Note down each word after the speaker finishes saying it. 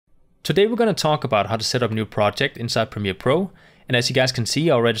Today we're going to talk about how to set up a new project inside Premiere Pro, and as you guys can see,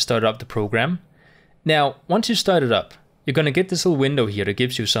 I already started up the program. Now, once you start it up, you're going to get this little window here that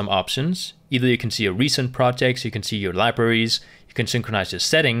gives you some options. Either you can see your recent projects, you can see your libraries, you can synchronize your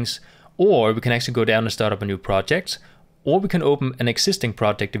settings, or we can actually go down and start up a new project, or we can open an existing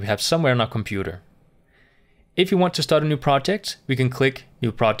project that we have somewhere on our computer. If you want to start a new project, we can click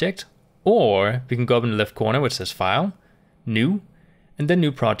New Project, or we can go up in the left corner where it says File, New, and then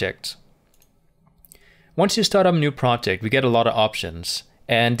New Project. Once you start up a new project, we get a lot of options,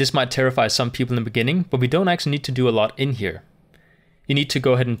 and this might terrify some people in the beginning, but we don't actually need to do a lot in here. You need to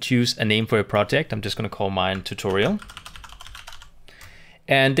go ahead and choose a name for your project. I'm just going to call mine Tutorial.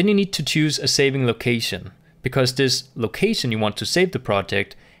 And then you need to choose a saving location, because this location you want to save the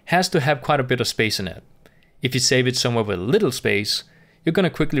project has to have quite a bit of space in it. If you save it somewhere with little space, you're going to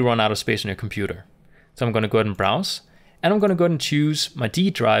quickly run out of space on your computer. So I'm going to go ahead and browse, and I'm going to go ahead and choose my D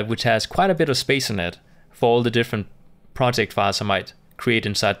drive, which has quite a bit of space in it for all the different project files I might create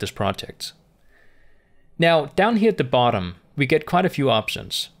inside this project. Now, down here at the bottom, we get quite a few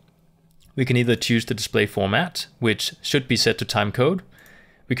options. We can either choose the display format, which should be set to timecode.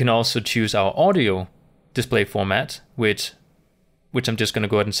 We can also choose our audio display format, which I'm just going to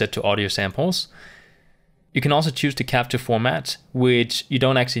go ahead and set to audio samples. You can also choose the capture format, which you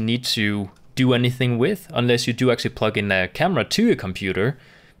don't actually need to do anything with unless you do actually plug in a camera to your computer,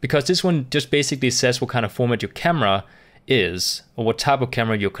 because this one just basically says what kind of format your camera is, or what type of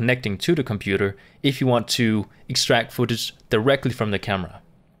camera you're connecting to the computer if you want to extract footage directly from the camera.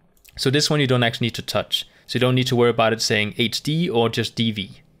 So this one you don't actually need to touch, so you don't need to worry about it saying HD or just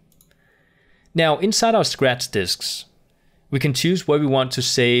DV. Now, inside our scratch disks, we can choose where we want to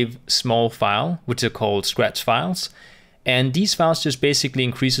save small file, which are called scratch files, and these files just basically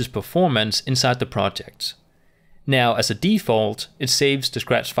increases performance inside the project. Now, as a default, it saves the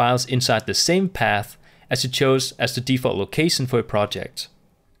scratch files inside the same path as you chose as the default location for a project.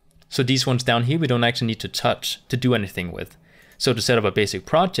 So these ones down here we don't actually need to touch to do anything with. So to set up a basic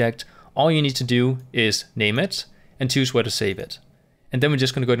project, all you need to do is name it and choose where to save it. And then we're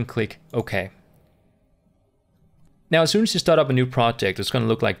just going to go ahead and click OK. Now, as soon as you start up a new project, it's going to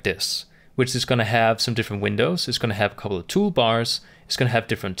look like this, which is going to have some different windows. It's going to have a couple of toolbars. It's going to have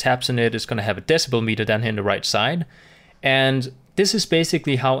different tabs in it. It's going to have a decibel meter down here on the right side. And this is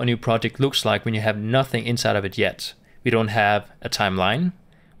basically how a new project looks like when you have nothing inside of it yet. We don't have a timeline.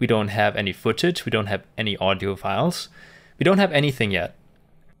 We don't have any footage. We don't have any audio files. We don't have anything yet.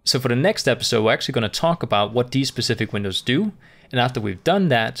 So for the next episode, we're actually going to talk about what these specific windows do. And after we've done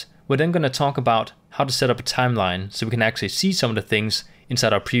that, we're then going to talk about how to set up a timeline so we can actually see some of the things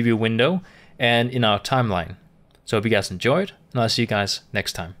inside our preview window and in our timeline. So I hope you guys enjoyed, and I'll see you guys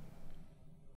next time.